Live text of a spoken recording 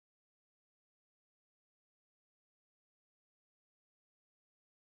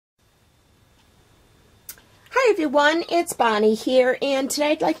everyone, it's Bonnie here, and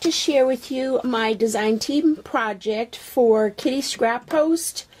today I'd like to share with you my design team project for Kitty Scrap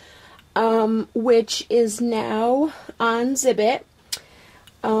Post, which is now on Zibbit.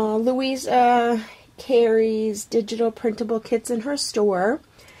 Louisa carries digital printable kits in her store,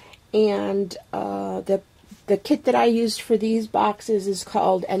 and the kit that I used for these boxes is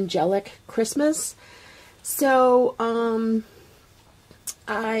called Angelic Christmas. So,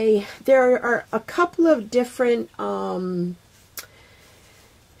 there are a couple of different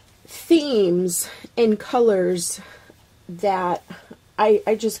themes and colors that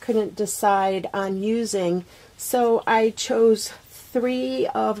I just couldn't decide on using, so I chose 3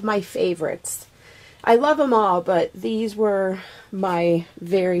 of my favorites. I love them all, but these were my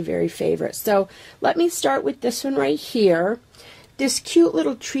very, very favorite. So let me start with this one right here. This cute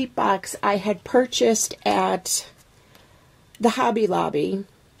little treat box I had purchased at the Hobby Lobby,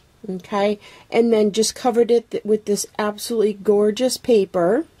 okay, and then just covered it with this absolutely gorgeous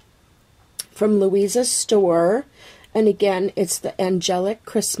paper from Louisa's store, and again, it's the Angelic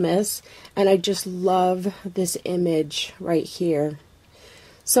Christmas, and I just love this image right here.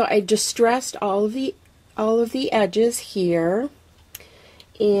 So I distressed all of the edges here,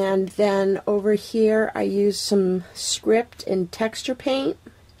 and then over here I used some script and texture paint.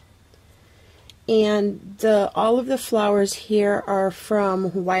 And all of the flowers here are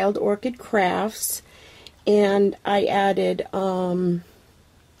from Wild Orchid Crafts, and I added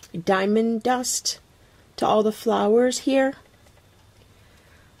diamond dust to all the flowers here.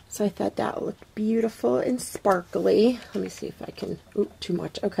 So I thought that looked beautiful and sparkly. Let me see if I can, oop, too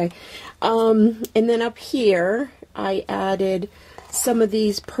much, okay. And then up here I added some of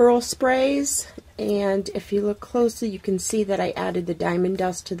these pearl sprays, and if you look closely you can see that I added the diamond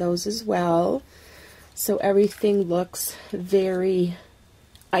dust to those as well. So everything looks very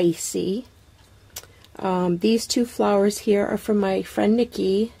icy. These 2 flowers here are from my friend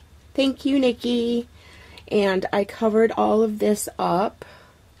Nikki. Thank you, Nikki. And I covered all of this up.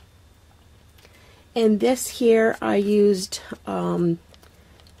 And this here I used the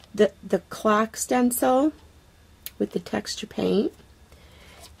clock stencil with the texture paint.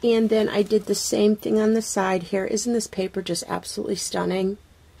 And then I did the same thing on the side here. Isn't this paper just absolutely stunning?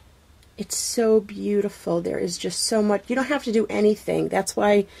 It's so beautiful. There is just so much. You don't have to do anything. That's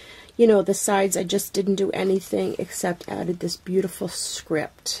why, you know, the sides I just didn't do anything except added this beautiful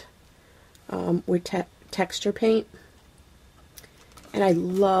script with texture paint. And I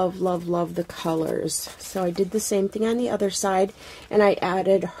love, love, love the colors. So I did the same thing on the other side, and I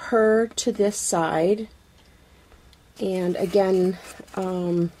added her to this side. And again,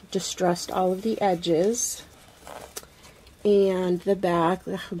 distressed all of the edges. And the back,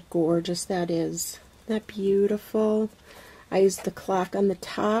 look how gorgeous that is. Isn't that beautiful? I used the clock on the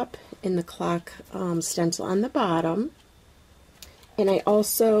top and the clock stencil on the bottom. And I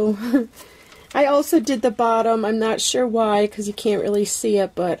also did the bottom. I'm not sure why, because you can't really see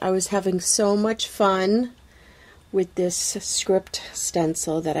it, but I was having so much fun with this script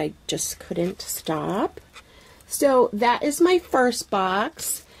stencil that I just couldn't stop. So that is my first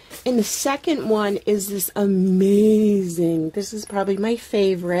box. And the second one is this amazing, this is probably my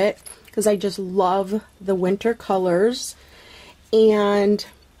favorite because I just love the winter colors. And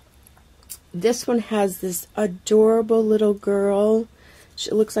this one has this adorable little girl.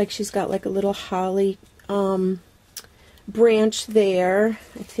 It looks like she's got like a little holly branch there.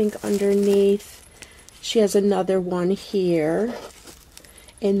 I think underneath she has another one here.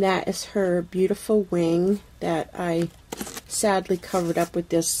 And that is her beautiful wing that I sadly covered up with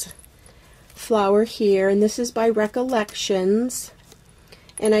this flower here, and this is by Recollections,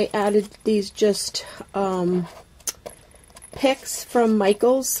 and I added these just picks from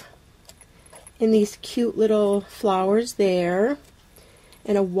Michael's, and these cute little flowers there,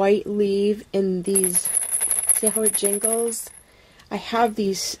 and a white leaf, and these, see how it jingles? I have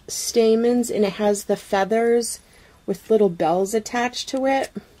these stamens, and it has the feathers with little bells attached to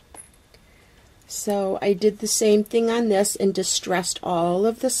it. So I did the same thing on this and distressed all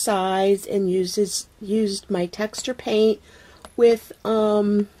of the sides and used my texture paint with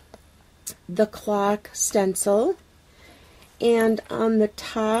the clock stencil. And on the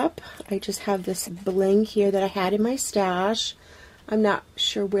top I just have this bling here that I had in my stash. I'm not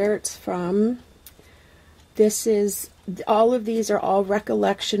sure where it's from. This is, all of these are all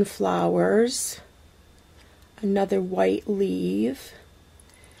Recollection flowers. Another white leaf.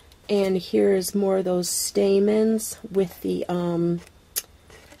 And here's more of those stamens with the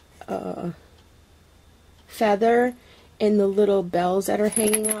feather and the little bells that are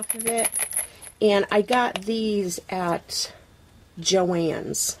hanging off of it. And I got these at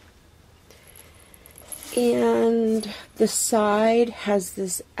Joann's. And the side has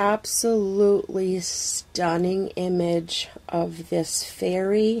this absolutely stunning image of this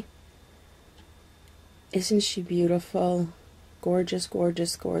fairy. Isn't she beautiful? Gorgeous,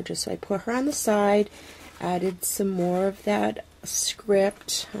 gorgeous, gorgeous. So I put her on the side, added some more of that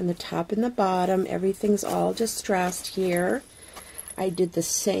script on the top and the bottom. Everything's all distressed here. I did the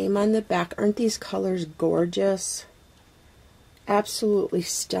same on the back. Aren't these colors gorgeous? Absolutely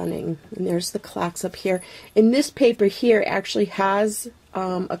stunning. And there's the clocks up here. And this paper here actually has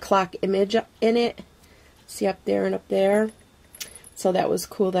a clock image in it. See up there and up there? So that was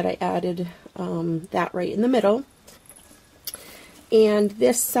cool that I added that right in the middle. And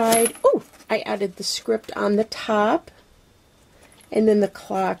this side, oh, I added the script on the top and then the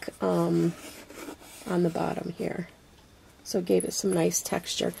clock on the bottom here. So it gave it some nice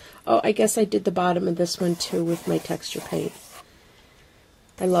texture. Oh, I guess I did the bottom of this one too with my texture paint.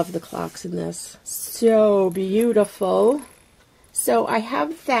 I love the clocks in this. So beautiful. So I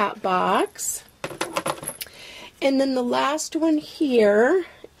have that box. And then the last one here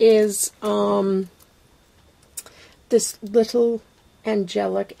is this little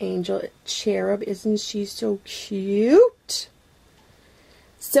angelic angel cherub. Isn't she so cute?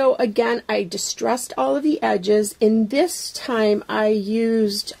 So again, I distressed all of the edges, and this time I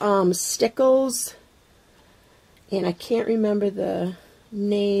used stickles, and I can't remember the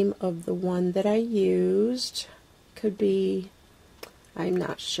name of the one that I used. Could be, I'm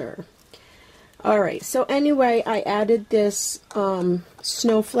not sure. Alright, so anyway, I added this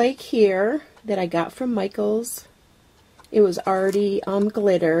snowflake here that I got from Michael's. It was already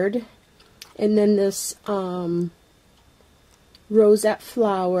glittered. And then this rosette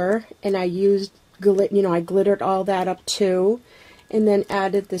flower, and I used, I glittered all that up too. And then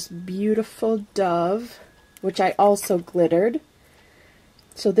added this beautiful dove, which I also glittered.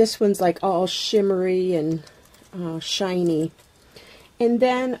 So this one's like all shimmery and shiny. And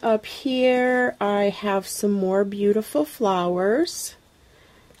then up here I have some more beautiful flowers.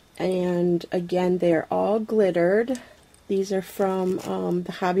 And again, they're all glittered. These are from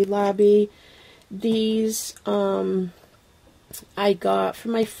the Hobby Lobby. These I got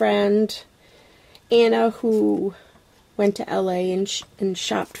from my friend Anna, who went to LA and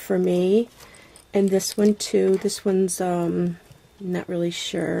shopped for me. And this one too. This one's not really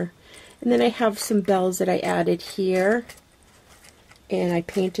sure. And then I have some bells that I added here. And I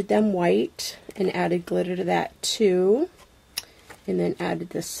painted them white and added glitter to that too. And then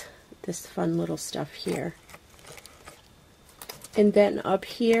added this fun little stuff here. And then up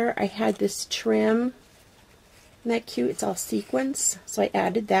here I had this trim. Isn't that cute? It's all sequins. So I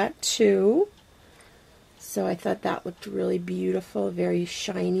added that too. So I thought that looked really beautiful, very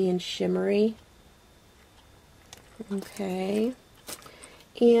shiny and shimmery. Okay.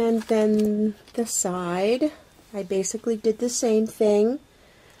 And then the side, I basically did the same thing.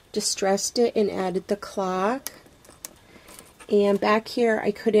 Distressed it and added the clock. And back here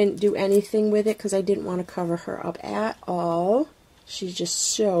I couldn't do anything with it because I didn't want to cover her up at all. She's just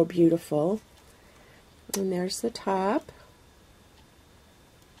so beautiful. And there's the top.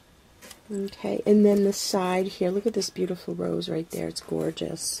 Okay, and then the side here. Look at this beautiful rose right there. It's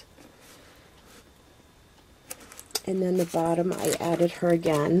gorgeous. And then the bottom, I added her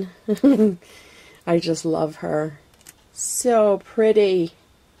again. I just love her. So pretty.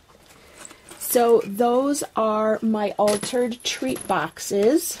 So those are my altered treat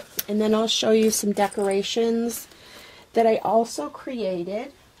boxes. And then I'll show you some decorations that I also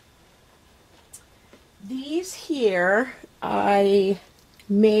created. These here I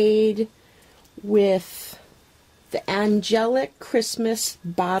made with the Angelic Christmas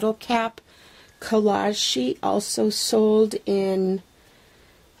bottle cap collage sheet, also sold in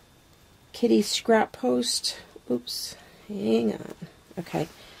Kitty Scrap Post. Oops, hang on. Okay,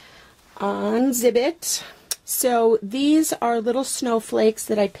 on Zibbit. So these are little snowflakes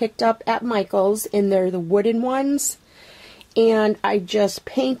that I picked up at Michael's, and they're the wooden ones. And I just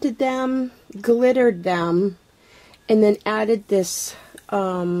painted them, glittered them, and then added this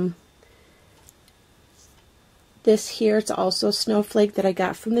this here. It's also a snowflake that I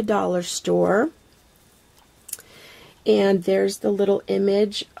got from the dollar store. And there's the little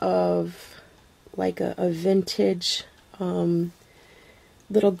image of like a vintage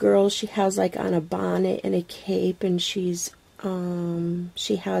little girl. She has like on a bonnet and a cape, and she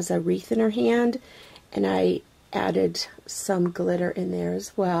has a wreath in her hand, and I added some glitter in there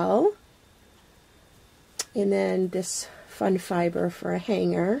as well. And then this fun fiber for a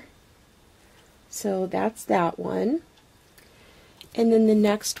hanger. So that's that one. And then the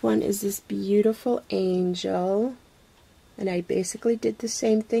next one is this beautiful angel. And I basically did the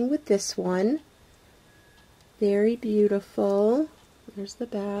same thing with this one. Very beautiful. There's the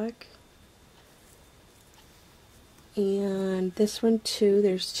back. And this one too,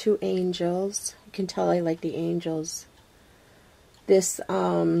 there's two angels. You can tell I like the angels. This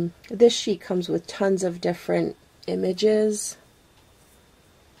this sheet comes with tons of different images.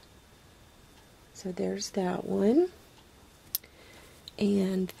 So there's that one.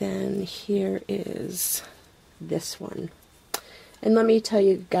 And then here is this one. And let me tell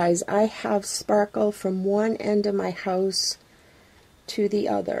you guys, I have sparkle from one end of my house to the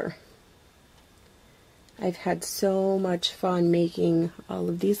other. I've had so much fun making all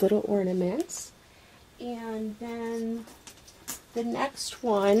of these little ornaments. And then the next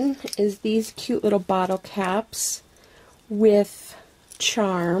one is these cute little bottle caps with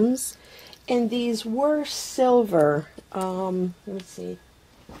charms. And these were silver. Let's see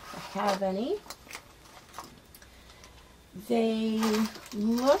if I have any. They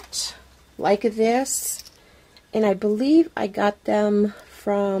looked like this, and I believe I got them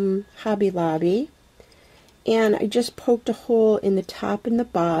from Hobby Lobby. And I just poked a hole in the top and the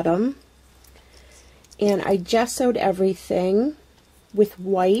bottom, and I gessoed everything with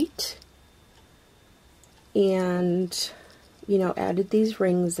white, and you know, added these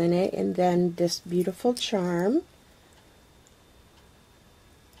rings in it, and then this beautiful charm,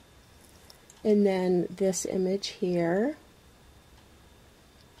 and then this image here.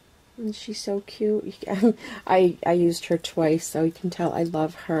 And she's so cute. I used her twice, so you can tell I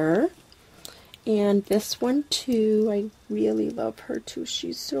love her. And this one too, I really love her too.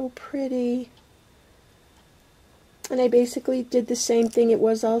 She's so pretty. And I basically did the same thing. It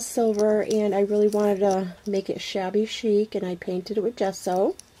was all silver, and I really wanted to make it shabby chic, and I painted it with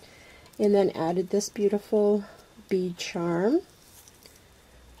gesso. And then added this beautiful bead charm.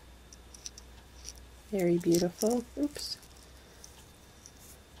 Very beautiful. Oops.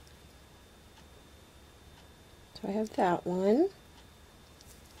 So I have that one.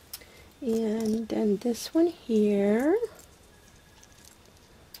 And then this one here.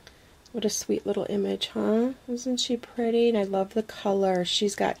 What a sweet little image, huh? Isn't she pretty? And I love the color.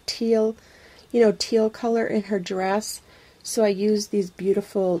 She's got teal, you know, teal color in her dress. So I used these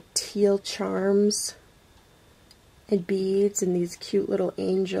beautiful teal charms and beads and these cute little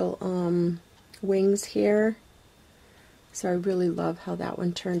angel wings here. So I really love how that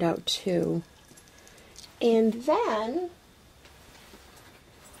one turned out too. And then,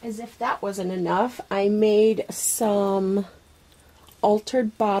 as if that wasn't enough, I made some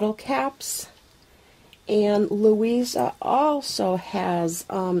altered bottle caps, and Louisa also has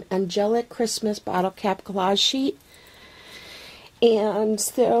angelic Christmas bottle cap collage sheet. And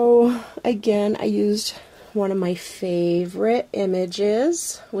so again, I used one of my favorite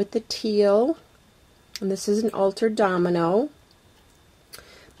images with the teal, and this is an altered domino.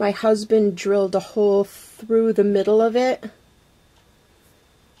 My husband drilled a hole through the middle of it,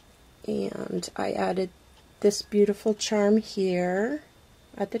 and I added this beautiful charm here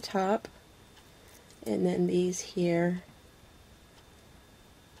at the top, and then these here.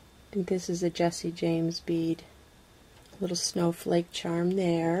 I think this is a Jesse James bead. Little snowflake charm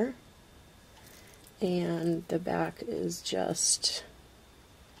there. And the back is just,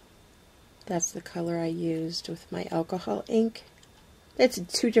 that's the color I used with my alcohol ink. It's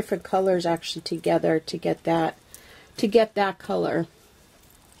two different colors actually together to get that color.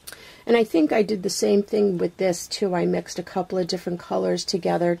 And I think I did the same thing with this too. I mixed a couple of different colors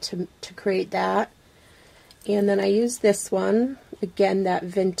together to create that. And then I used this one, again, that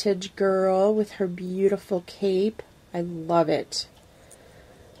vintage girl with her beautiful cape. I love it.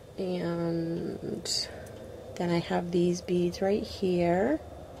 And then I have these beads right here.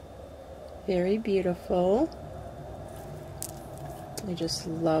 Very beautiful. I just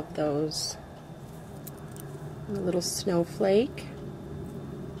love those. A little snowflake.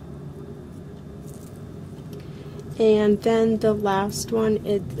 And then the last one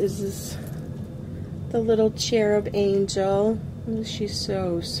is the little cherub angel. Oh, she's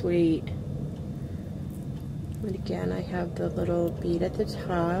so sweet. And again, I have the little bead at the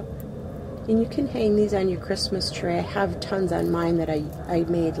top. And you can hang these on your Christmas tree. I have tons on mine that I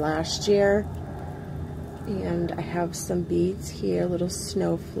made last year. And I have some beads here, little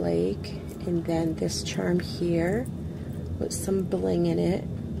snowflake. And then this charm here with some bling in it.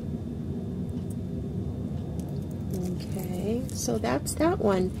 Okay, so that's that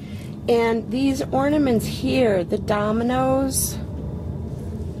one. And these ornaments here, the dominoes,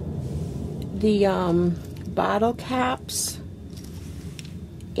 the bottle caps,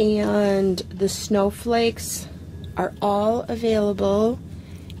 and the snowflakes are all available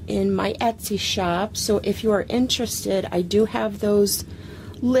in my Etsy shop. So if you are interested, I do have those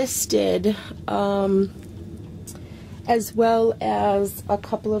listed as well as a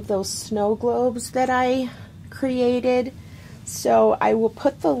couple of those snow globes that I created. So I will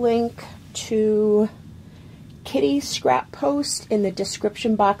put the link to Kitty's scrap post in the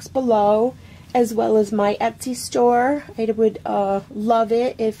description box below, as well as my Etsy store. I would love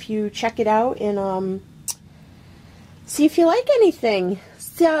it if you check it out and see if you like anything.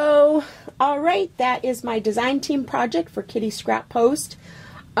 So, alright, that is my design team project for Kitty's scrap post.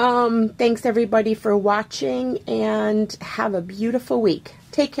 Thanks everybody for watching, and have a beautiful week.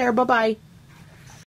 Take care. Bye-bye.